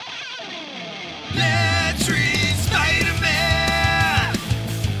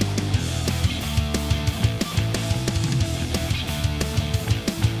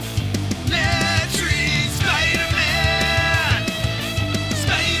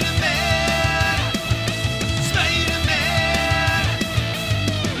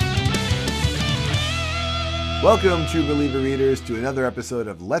Welcome, True Believer readers, to another episode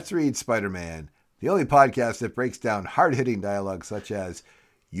of Let's Read Spider-Man, the only podcast that breaks down hard-hitting dialogue such as,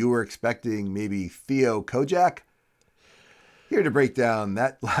 "You were expecting maybe Theo Kojak?" Here to break down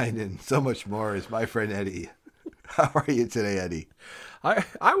that line and so much more is my friend Eddie. How are you today, Eddie?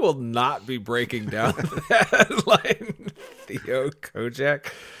 I will not be breaking down that line, Theo Kojak.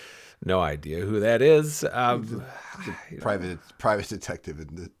 No idea who that is. Private detective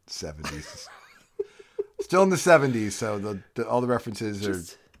in the 70s. Still in the 70s, so all the references are...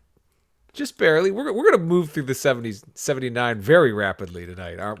 Just barely. We're going to move through the 70s, 79 very rapidly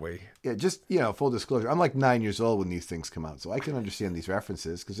tonight, aren't we? Yeah, just, full disclosure. I'm like 9 years old when these things come out, so I can understand these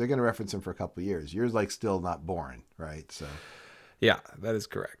references because they're going to reference them for a couple of years. You're like still not born, right? So, yeah, that is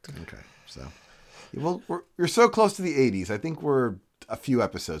correct. Okay, so... Well, you're so close to the 80s. I think we're a few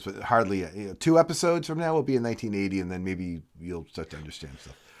episodes, but hardly 2 episodes from now will be in 1980, and then maybe you'll start to understand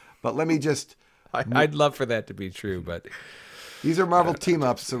stuff. But let me just... I'd love for that to be true, but... These are Marvel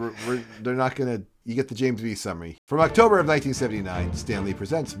team-ups, so they're not going to... You get the James V summary. From October of 1979, Stan Lee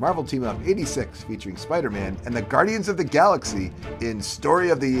presents Marvel Team-Up 86, featuring Spider-Man and the Guardians of the Galaxy in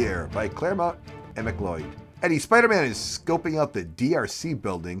Story of the Year by Claremont and McLeod. Eddie, Spider-Man is scoping out the DRC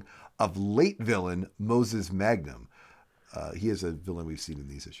building of late villain Moses Magnum. He is a villain we've seen in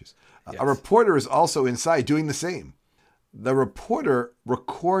these issues. Yes. A reporter is also inside doing the same. The reporter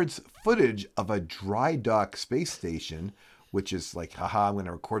records footage of a dry dock space station, which is like, haha, I'm going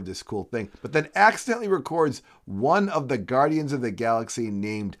to record this cool thing, but then accidentally records one of the Guardians of the Galaxy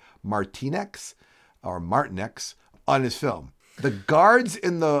named Martinex on his film. The guards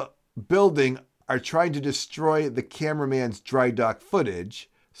in the building are trying to destroy the cameraman's dry dock footage.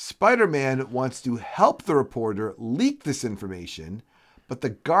 Spider-Man wants to help the reporter leak this information, but the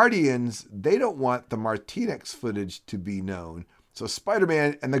Guardians, they don't want the Martinex footage to be known. So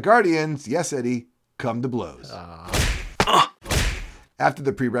Spider-Man and the Guardians, yes, Eddie, come to blows. After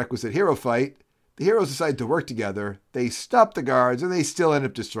the prerequisite hero fight, the heroes decide to work together. They stop the guards, and they still end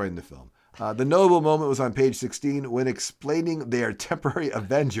up destroying the film. The notable moment was on page 16 when explaining they are temporary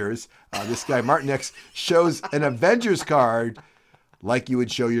Avengers. This guy, Martinex, shows an Avengers card like you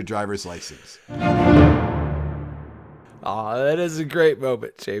would show your driver's license. Oh, that is a great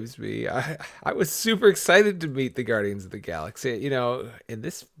moment, James B. I was super excited to meet the Guardians of the Galaxy. You know, in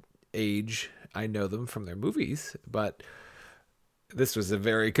this age, I know them from their movies, but this was a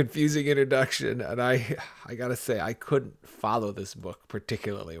very confusing introduction, and I gotta say, I couldn't follow this book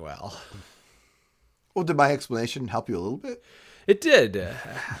particularly well. Well, did my explanation help you a little bit? It did.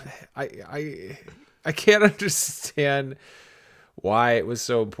 I can't understand why it was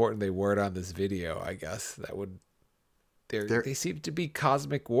so important they weren't on this video. I guess that would... They seem to be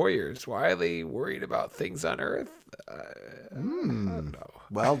cosmic warriors. Why are they worried about things on Earth? I don't know.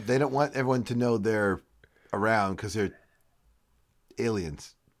 Well, they don't want everyone to know they're around because they're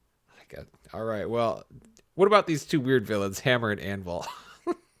aliens. All right. Well, what about these two weird villains, Hammer and Anvil?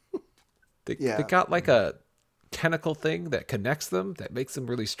 They got like a tentacle thing that connects them, that makes them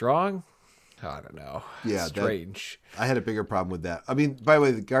really strong. I don't know. Yeah, strange. I had a bigger problem with that. I mean, by the way,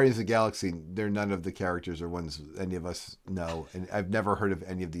 the Guardians of the Galaxy, they're none of the characters or ones any of us know, and I've never heard of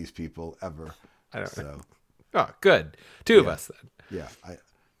any of these people ever. I don't know. Oh, good. Two of us then.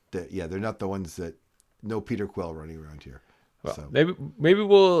 Yeah, they're not the ones that know Peter Quill running around here. Well, so maybe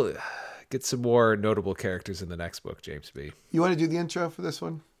we'll get some more notable characters in the next book, James B. You want to do the intro for this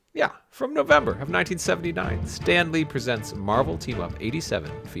one? Yeah, from November of 1979, Stan Lee presents Marvel Team-Up 87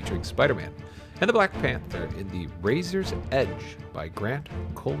 featuring Spider-Man and the Black Panther in the Razor's Edge by Grant,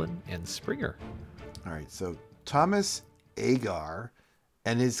 Colin, and Springer. All right, so Thomas Agar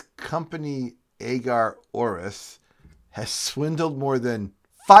and his company Agar Oris has swindled more than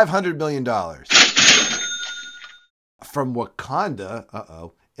 $500 million from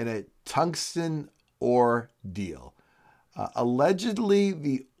Wakanda, in a tungsten ore deal. Allegedly,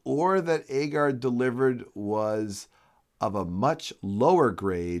 the ore that Agar delivered was of a much lower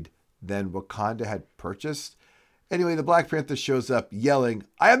grade than Wakanda had purchased. Anyway, the Black Panther shows up yelling,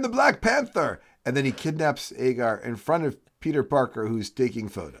 "I am the Black Panther!" And then he kidnaps Agar in front of Peter Parker, who's taking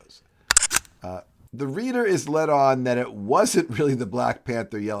photos. The reader is led on that it wasn't really the Black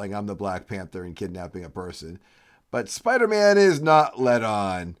Panther yelling, "I'm the Black Panther," and kidnapping a person. But Spider-Man is not led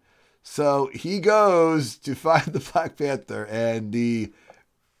on. So he goes to find the Black Panther, and the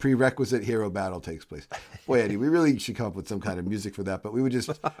prerequisite hero battle takes place. Boy, Eddie, we really should come up with some kind of music for that, but we would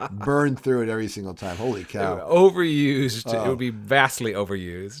just burn through it every single time. Holy cow. Overused. It would be vastly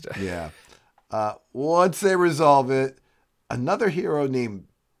overused. Yeah. Once they resolve it, another hero named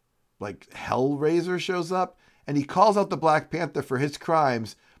Hellraiser shows up, and he calls out the Black Panther for his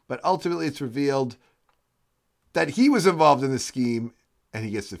crimes, but ultimately it's revealed that he was involved in the scheme, and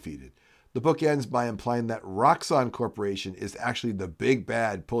he gets defeated. The book ends by implying that Roxxon Corporation is actually the big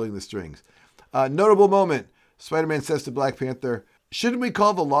bad pulling the strings. Notable moment. Spider-Man says to Black Panther, "Shouldn't we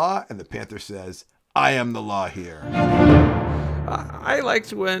call the law?" And the Panther says, "I am the law here." I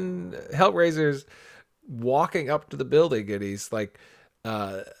liked when Hellraiser's walking up to the building and he's like,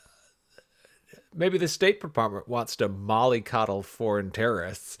 maybe the State Department wants to mollycoddle foreign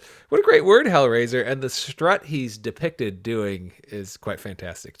terrorists. What a great word, Hellraiser. And the strut he's depicted doing is quite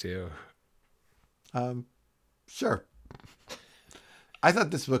fantastic, too. Sure. I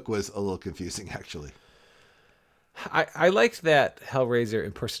thought this book was a little confusing, actually. I liked that Hellraiser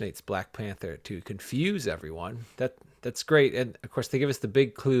impersonates Black Panther to confuse everyone. That's great. And, of course, they give us the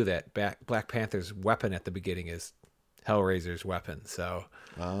big clue that Black Panther's weapon at the beginning is Hellraiser's weapon. So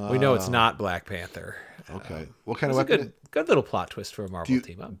we know it's not Black Panther. Okay. What kind of weapon? Good little plot twist for a Marvel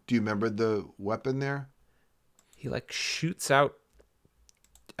team up. Do you remember the weapon there? He, like, shoots out...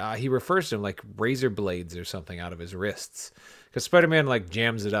 he refers to them like razor blades or something out of his wrists. Because Spider-Man, like,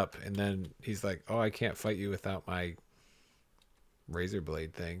 jams it up, and then he's like, "Oh, I can't fight you without my razor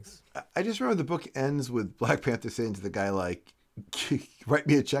blade things." I just remember the book ends with Black Panther saying to the guy, like, "Write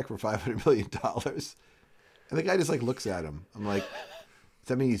me a check for $500 million." And the guy just, like, looks at him. I'm like, does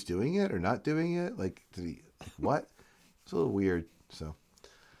that mean he's doing it or not doing it? Like, did he, what? It's a little weird, so.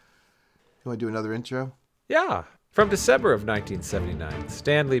 You want to do another intro? Yeah. From December of 1979,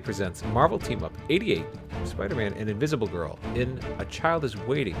 Stan Lee presents Marvel Team Up 88, Spider-Man and Invisible Girl in A Child is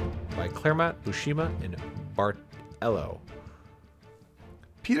Waiting by Claremont, Buscema, and Bartello.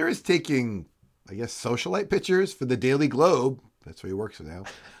 Peter is taking, I guess, socialite pictures for the Daily Globe. That's where he works now.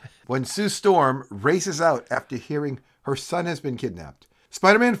 When Sue Storm races out after hearing her son has been kidnapped.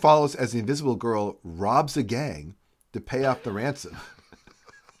 Spider-Man follows as the Invisible Girl robs a gang to pay off the ransom.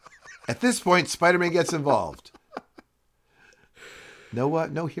 At this point, Spider-Man gets involved.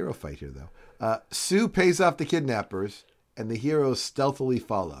 No hero fight here, though. Sue pays off the kidnappers, and the heroes stealthily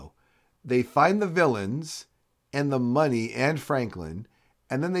follow. They find the villains and the money and Franklin,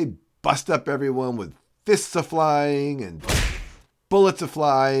 and then they bust up everyone with fists a-flying and bullets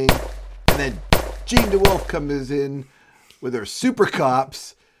a-flying. And then Jean DeWolf comes in with her super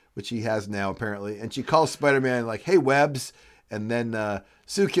cops, which he has now apparently, and she calls Spider-Man like, "Hey, Webs," and then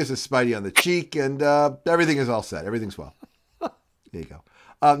Sue kisses Spidey on the cheek, and everything is all set. Everything's well. There you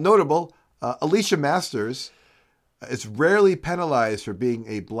go. Notable, Alicia Masters is rarely penalized for being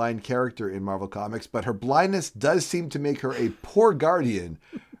a blind character in Marvel Comics, but her blindness does seem to make her a poor guardian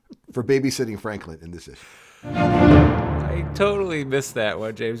for babysitting Franklin in this issue. I totally missed that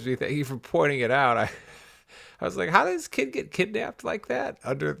one, James B. Thank you for pointing it out. I was like, how does this kid get kidnapped like that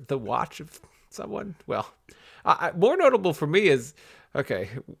under the watch of someone? Well, more notable for me is, okay,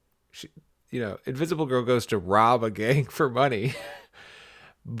 Invisible Girl goes to rob a gang for money.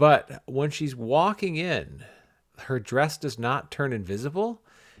 But when she's walking in, her dress does not turn invisible.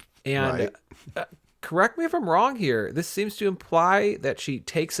 And right. Correct me if I'm wrong here. This seems to imply that she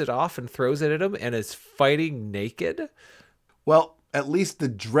takes it off and throws it at him and is fighting naked. Well, at least the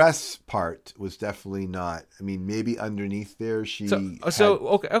dress part was definitely not. I mean, maybe underneath there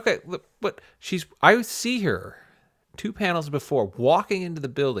okay. But I see her 2 panels before walking into the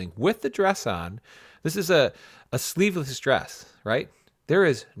building with the dress on. This is a sleeveless dress, right? There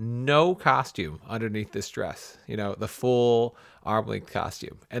is no costume underneath this dress, the full arm-length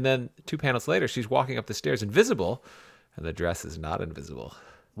costume. And then 2 panels later, she's walking up the stairs invisible, and the dress is not invisible.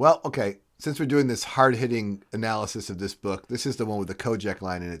 Well, okay, since we're doing this hard-hitting analysis of this book, this is the one with the Kojak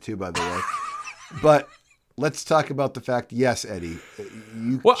line in it too, by the way. But let's talk about the fact, yes, Eddie,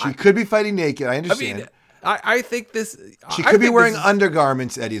 she could be fighting naked. I understand. I mean, I think this... She could be wearing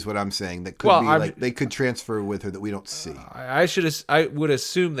undergarments, Eddie, is what I'm saying. That could they could transfer with her that we don't see. I would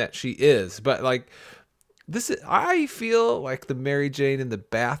assume that she is, but like I feel like the Mary Jane in the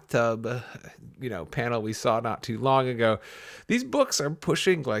bathtub, panel we saw not too long ago. These books are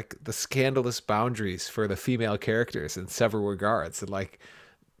pushing like the scandalous boundaries for the female characters in several regards, and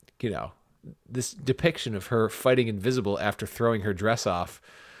this depiction of her fighting invisible after throwing her dress off.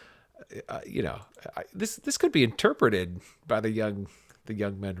 This could be interpreted by the young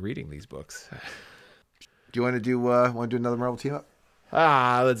men reading these books. Do you want to do another Marvel team up?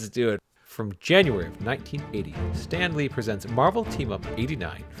 Let's do it. From January of 1980, Stan Lee presents Marvel Team Up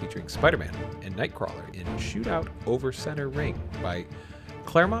 89, featuring Spider-Man and Nightcrawler in Shootout Over Center Ring by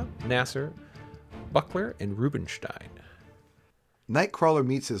Claremont, Nasser, Buckler, and Rubenstein. Nightcrawler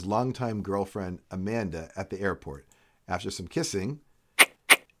meets his longtime girlfriend Amanda at the airport. After some kissing,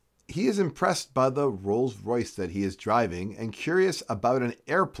 he is impressed by the Rolls-Royce that he is driving and curious about an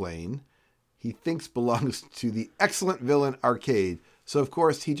airplane he thinks belongs to the excellent villain Arcade, so of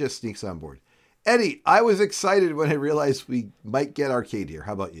course he just sneaks on board. Eddie, I was excited when I realized we might get Arcade here.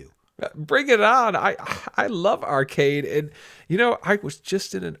 How about you? Bring it on. I love Arcade. And, I was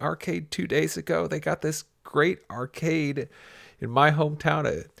just in an arcade 2 days ago. They got this great arcade in my hometown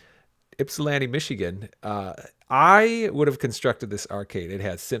of Ypsilanti, Michigan. I would have constructed this arcade. It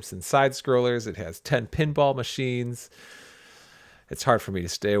has Simpson side scrollers. It has 10 pinball machines. It's hard for me to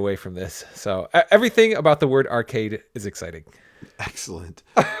stay away from this. So everything about the word arcade is exciting. Excellent.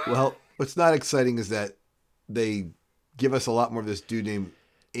 Well, what's not exciting is that they give us a lot more of this dude named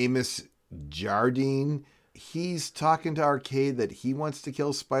Amos Jardine. He's talking to Arcade that he wants to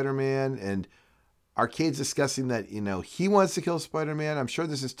kill Spider-Man, and Arcade's discussing that, he wants to kill Spider-Man. I'm sure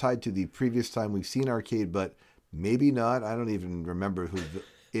this is tied to the previous time we've seen Arcade, but maybe not. I don't even remember who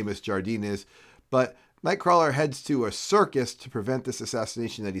Amos Jardine is. But Nightcrawler heads to a circus to prevent this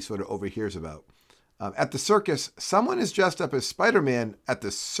assassination that he sort of overhears about. At the circus, someone is dressed up as Spider-Man at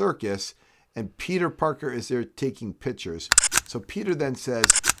the circus, and Peter Parker is there taking pictures. So Peter then says,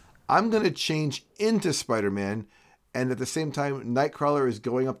 I'm going to change into Spider-Man. And at the same time, Nightcrawler is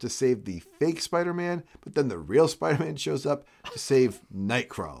going up to save the fake Spider-Man, but then the real Spider-Man shows up to save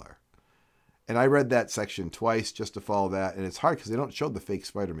Nightcrawler. And I read that section twice just to follow that, and it's hard because they don't show the fake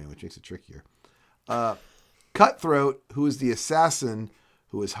Spider-Man, which makes it trickier. Cutthroat, who is the assassin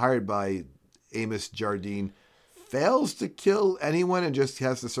who is hired by Amos Jardine, fails to kill anyone and just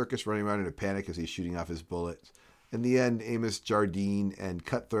has the circus running around in a panic as he's shooting off his bullets. In the end, Amos Jardine and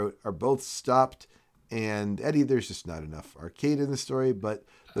Cutthroat are both stopped, and Eddie, there's just not enough Arcade in the story, but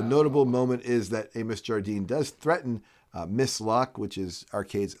the notable moment is that Amos Jardine does threaten Miss Locke, which is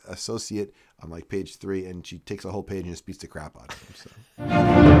Arcade's associate, on like page 3, and she takes a whole page and just beats the crap out of him. So.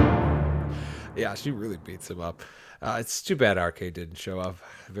 Yeah, she really beats him up. It's too bad Arcade didn't show up.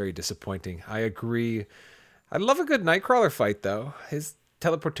 Very disappointing. I agree. I love a good Nightcrawler fight, though. His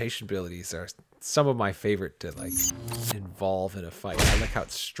teleportation abilities are some of my favorite to involve in a fight. I like how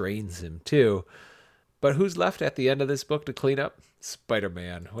it strains him, too. But who's left at the end of this book to clean up?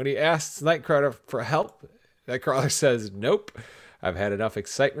 Spider-Man. When he asks Nightcrawler for help, Nightcrawler says, nope. I've had enough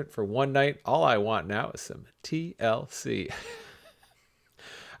excitement for one night. All I want now is some TLC.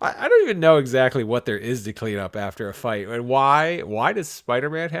 I don't even know exactly what there is to clean up after a fight. And why does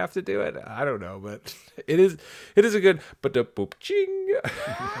Spider-Man have to do it? I don't know, but it is a good boop ching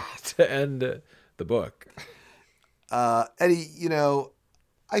to end the book. Eddie,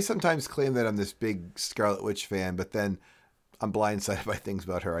 I sometimes claim that I'm this big Scarlet Witch fan, but then I'm blindsided by things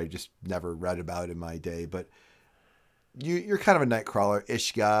about her I just never read about in my day. But you're kind of a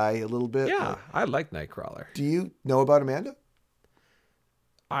Nightcrawler-ish guy a little bit. Yeah, I like Nightcrawler. Do you know about Amanda?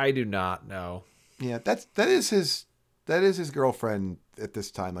 I do not know. Yeah, that is his girlfriend at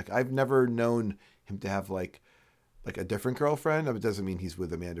this time. Like, I've never known him to have like a different girlfriend. It doesn't mean he's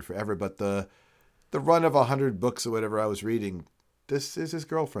with Amanda forever, but the run of 100 books or whatever I was reading, this is his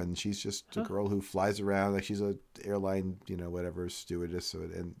girlfriend. She's just a girl who flies around like she's a airline, whatever, stewardess.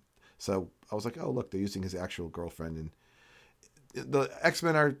 And so I was like, oh look, they're using his actual girlfriend. And the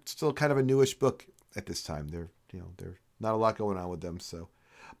X-Men are still kind of a newish book at this time. They're not a lot going on with them. So.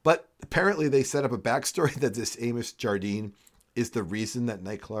 But apparently they set up a backstory that this Amos Jardine is the reason that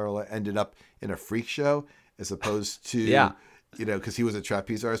Nightcrawler ended up in a freak show as opposed to, because he was a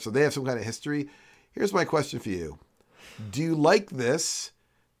trapeze artist. So they have some kind of history. Here's my question for you. Do you like this?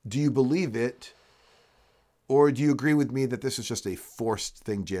 Do you believe it? Or do you agree with me that this is just a forced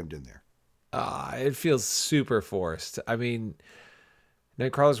thing jammed in there? It feels super forced. I mean,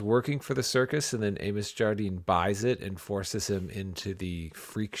 Nightcrawler's working for the circus, and then Amos Jardine buys it and forces him into the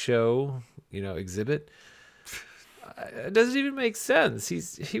freak show, exhibit. It doesn't even make sense.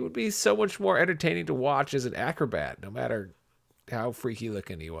 He would be so much more entertaining to watch as an acrobat, no matter how freaky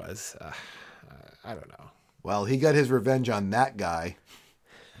looking he was. I don't know. Well, he got his revenge on that guy,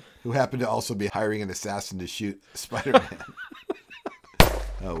 who happened to also be hiring an assassin to shoot Spider-Man.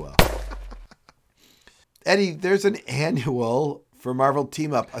 Oh, well. Eddie, there's an annual for Marvel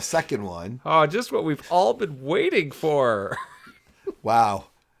Team Up, a second one. Oh, just what we've all been waiting for. Wow.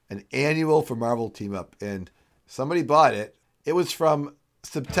 An annual for Marvel Team Up. And somebody bought it. It was from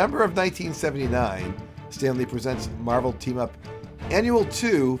September of 1979. Stan Lee presents Marvel Team Up Annual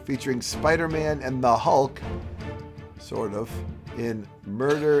 2, featuring Spider-Man and the Hulk, sort of, in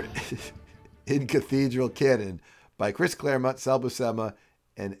Murder in Cathedral Canon by Chris Claremont, Sal Buscema,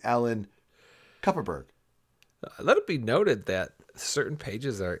 and Alan Kupperberg. Let it be noted that certain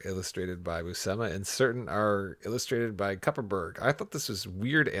pages are illustrated by Buscema and certain are illustrated by Kupperberg. I thought this was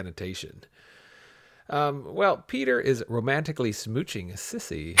weird annotation. Well, Peter is romantically smooching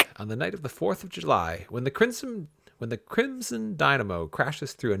Sissy on the night of the 4th of July when the Crimson Dynamo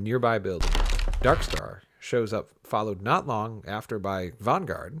crashes through a nearby building. Darkstar shows up, followed not long after by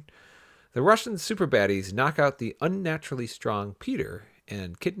Vanguard. The Russian super baddies knock out the unnaturally strong Peter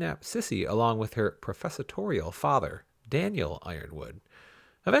and kidnap Sissy along with her professorial father, Daniel Ironwood.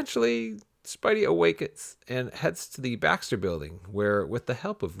 Eventually, Spidey awakens and heads to the Baxter building, where, with the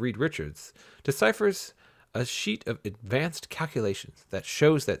help of Reed Richards, deciphers a sheet of advanced calculations that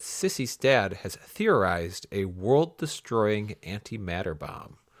shows that Sissy's dad has theorized a world-destroying antimatter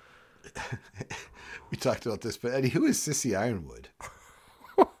bomb. We talked about this, but Eddie, who is Sissy Ironwood?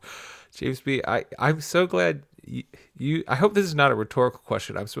 James B., I'm so glad you I hope this is not a rhetorical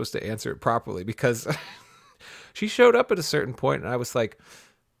question. I'm supposed to answer it properly because she showed up at a certain point and I was like,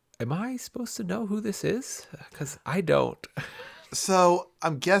 am I supposed to know who this is? Because I don't. So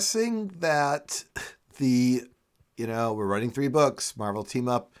I'm guessing that we're writing 3 books, Marvel Team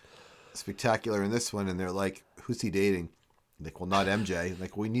Up, Spectacular in this one, and they're like, who's he dating? Like, well, not MJ.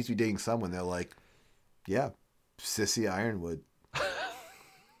 Like, well, he needs to be dating someone. They're like, yeah, Sissy Ironwood.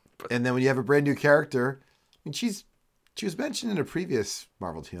 And then when you have a brand new character, I mean, she was mentioned in a previous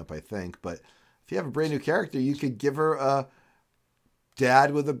Marvel Team Up, I think, but if you have a brand new character, you could give her a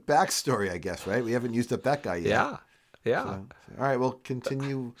dad with a backstory, I guess, right? We haven't used up that guy yet. Yeah. So, all right, we'll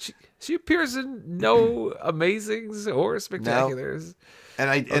continue. She appears in no Amazings or Spectaculars. No.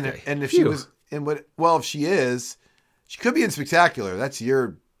 And if she was in if she is, she could be in Spectacular.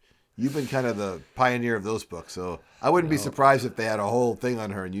 You've been kind of the pioneer of those books, so I wouldn't be surprised if they had a whole thing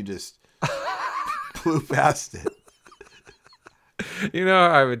on her and you just blew past it. You know,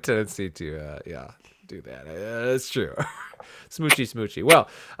 I have a tendency to, do that. It's true. Smoochy. Well,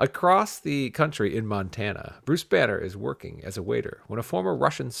 across the country in Montana, Bruce Banner is working as a waiter when a former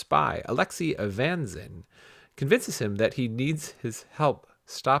Russian spy, Alexei Evanzin, convinces him that he needs his help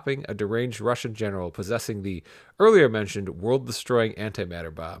stopping a deranged Russian general possessing the earlier mentioned world-destroying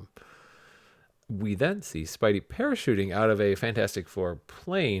antimatter bomb. We then see Spidey parachuting out of a Fantastic Four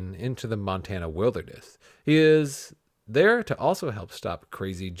plane into the Montana wilderness. He is there to also help stop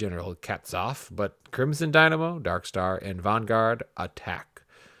crazy General Katzoff, but Crimson Dynamo, Darkstar, and Vanguard attack.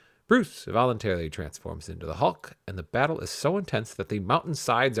 Bruce voluntarily transforms into the Hulk, and the battle is so intense that the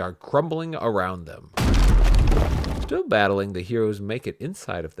mountainsides are crumbling around them. Still battling, the heroes make it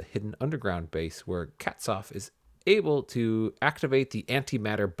inside of the hidden underground base where Katzoff is able to activate the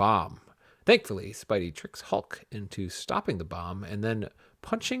antimatter bomb. Thankfully, Spidey tricks Hulk into stopping the bomb and then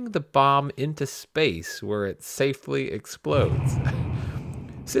punching the bomb into space where it safely explodes.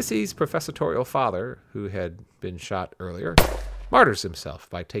 Sissy's professorial father, who had been shot earlier, martyrs himself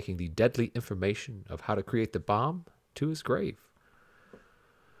by taking the deadly information of how to create the bomb to his grave.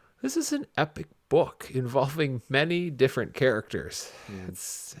 This is an epic book involving many different characters.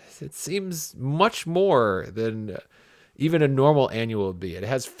 It seems much more than even a normal annual would be. It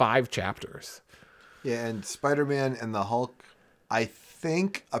has 5 chapters. Yeah, and Spider-Man and the Hulk, I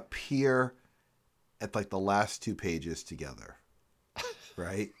think, appear at like the last 2 pages together.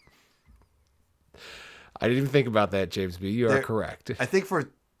 Right? I didn't even think about that, James B. You are correct. I think for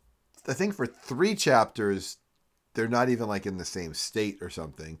 3 chapters, they're not even like in the same state or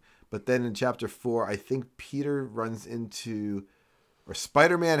something. But then in chapter 4, I think Peter runs into, or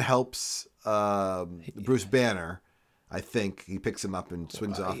Spider-Man helps Bruce Banner. I think he picks him up and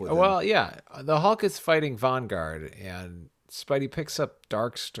swings off with him. Well, yeah. The Hulk is fighting Vanguard, and Spidey picks up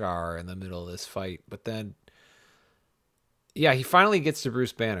Darkstar in the middle of this fight. But then, yeah, he finally gets to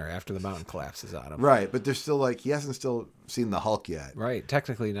Bruce Banner after the mountain collapses on him. Right, but there's still he hasn't still seen the Hulk yet. Right,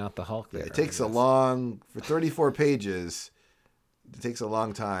 technically not the Hulk there. It takes for 34 pages, it takes a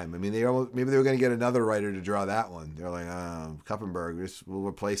long time. I mean, maybe they were going to get another writer to draw that one. They're like, Kuppenberg, we'll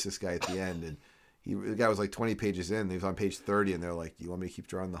replace this guy at the end. And the guy was like 20 pages in. He was on page 30, and they're like, "Do you want me to keep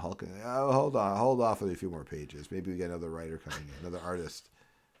drawing the Hulk?" And, hold off with a few more pages. Maybe we get another writer coming in, another artist.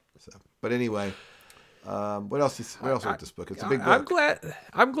 So, but anyway, what else with this book? It's a big book.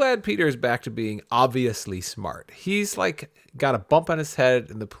 I'm glad Peter is back to being obviously smart. He's like got a bump on his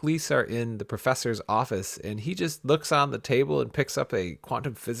head, and the police are in the professor's office, and he just looks on the table and picks up a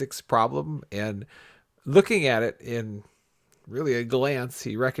quantum physics problem, and looking at it in really a glance,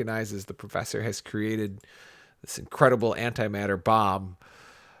 he recognizes the professor has created this incredible antimatter bomb,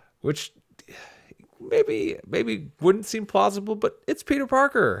 which maybe wouldn't seem plausible, but it's Peter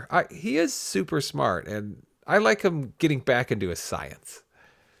Parker. He is super smart, and I like him getting back into his science.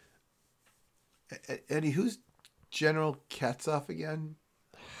 Eddie, who's General Katzoff again?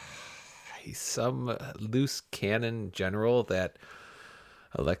 He's some loose cannon general that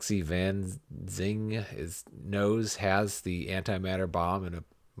Alexei Van Zing, his nose has the antimatter bomb in a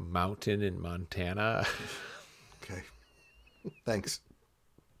mountain in Montana. Okay. Thanks.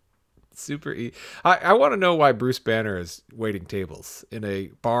 I want to know why Bruce Banner is waiting tables in a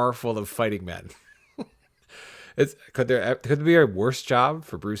bar full of fighting men. Could there be a worse job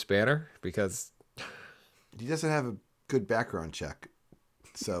for Bruce Banner? Because he doesn't have a good background check,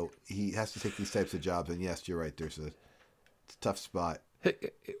 so he has to take these types of jobs. And yes, you're right. It's a tough spot.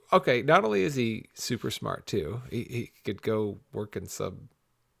 Okay, not only is he super smart too, he could go work in some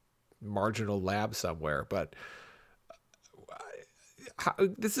marginal lab somewhere, but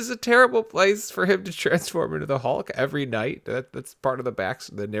this is a terrible place for him to transform into the Hulk every night. That's part of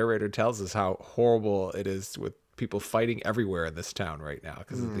the narrator tells us how horrible it is with people fighting everywhere in this town right now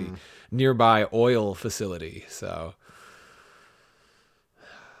because of the nearby oil facility. So,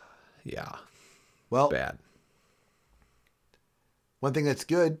 yeah. Well, bad. One thing that's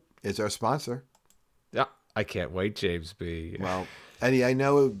good is our sponsor. Yeah, I can't wait, James B. Well, Eddie, I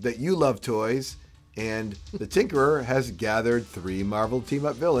know that you love toys, and the Tinkerer has gathered 3 Marvel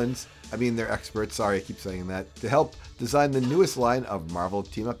Team-Up villains. I mean, they're experts. Sorry, I keep saying that. To help design the newest line of Marvel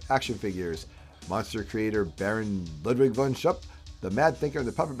Team-Up action figures. Monster creator Baron Ludwig von Schupp, the Mad Thinker, and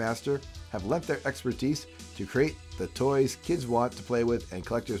the Puppet Master have lent their expertise to create the toys kids want to play with and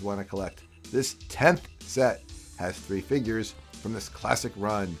collectors want to collect. This 10th set has 3 figures from this classic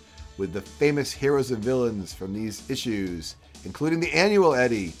run with the famous heroes and villains from these issues, including the annual,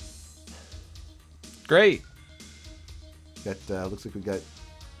 Eddie. Great. Looks like we've got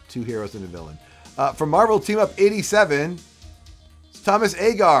 2 heroes and a villain. From Marvel Team Up 87, it's Thomas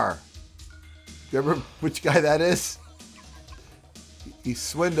Agar. Remember which guy that is? He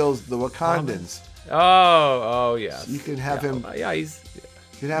swindles the Wakandans. Oh, yes. So you can have him. Yeah, you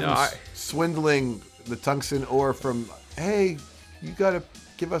can have him swindling the tungsten ore from. Hey, you got to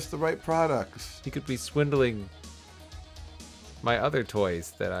give us the right products. He could be swindling my other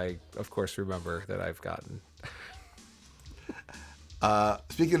toys that I, of course, remember that I've gotten.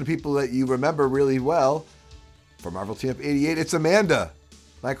 Speaking of people that you remember really well, from Marvel Team Up 88, it's Amanda,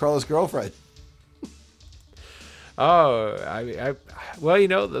 Nightcrawler's girlfriend. Oh,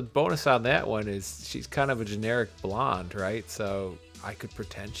 well, the bonus on that one is she's kind of a generic blonde, right? So I could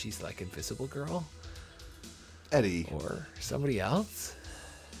pretend she's like Invisible Girl. Eddie. Or somebody else?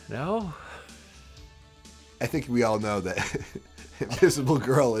 No? I think we all know that Invisible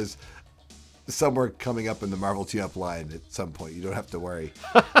Girl is somewhere coming up in the Marvel Team-Up line at some point. You don't have to worry.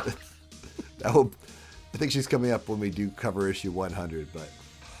 I think she's coming up when we do cover issue 100.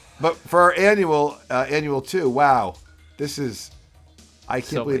 But for our annual 2, wow, this is, I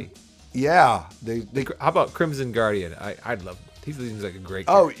can't believe. Yeah, they. How about Crimson Guardian? I'd love. He seems like a great.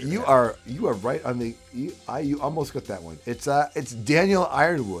 Oh, you are right on the. You almost got that one. It's Daniel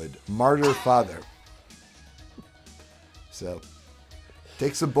Ironwood, Martyr Father. So,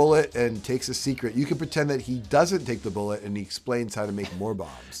 takes a bullet and takes a secret. You can pretend that he doesn't take the bullet and he explains how to make more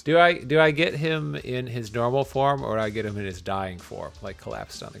bombs. Do I get him in his normal form or do I get him in his dying form, like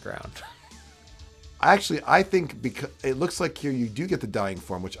collapsed on the ground? Actually, I think because it looks like here you do get the dying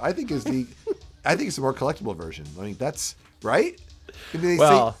form, which I think is I think it's a more collectible version. I mean, that's right. I mean, they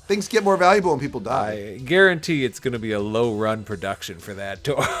say things get more valuable when people die. I guarantee it's going to be a low run production for that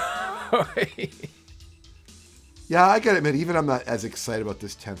toy. Yeah, I gotta admit, even I'm not as excited about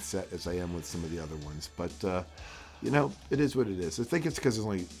this 10th set as I am with some of the other ones. But, it is what it is. I think it's because there's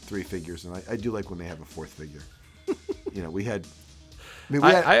only 3 figures, and I do like when they have a 4th figure. We had...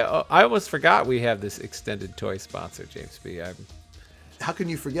 I almost forgot we have this extended toy sponsor, James B. How can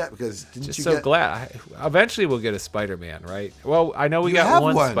you forget? Because glad. Eventually we'll get a Spider-Man, right? Well, I know we got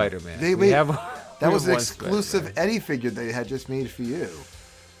one Spider-Man. That was an exclusive Spider-Man. Eddie figure they had just made for you.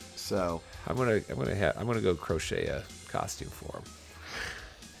 So... I'm gonna go crochet a costume for him.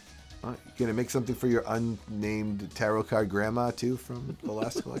 You're gonna make something for your unnamed tarot card grandma too from the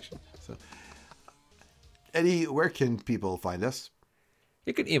last collection. So, Eddie, where can people find us?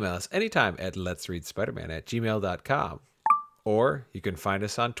 You can email us anytime at letsreadspiderman@gmail.com, or you can find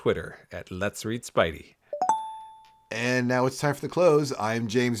us on Twitter at letsreadspidey. And now it's time for the close. I'm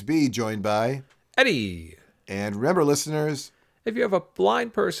James B, joined by Eddie. And remember, listeners. If you have a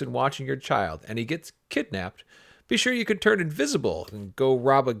blind person watching your child and he gets kidnapped, be sure you can turn invisible and go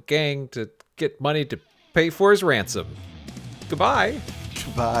rob a gang to get money to pay for his ransom. Goodbye.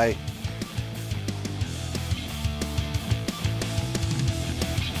 Goodbye.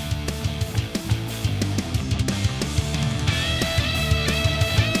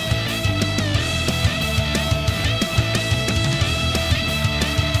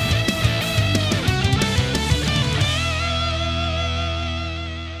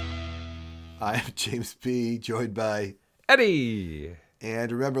 I'm James B., joined by Eddie.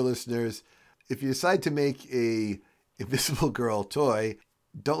 And remember, listeners, if you decide to make a Invisible Girl toy,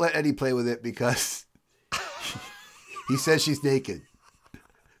 don't let Eddie play with it because he says she's naked.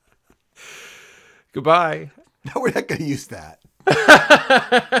 Goodbye. No, we're not going to use that.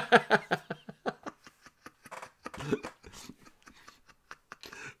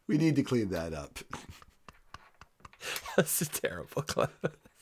 We need to clean that up. That's a terrible clip.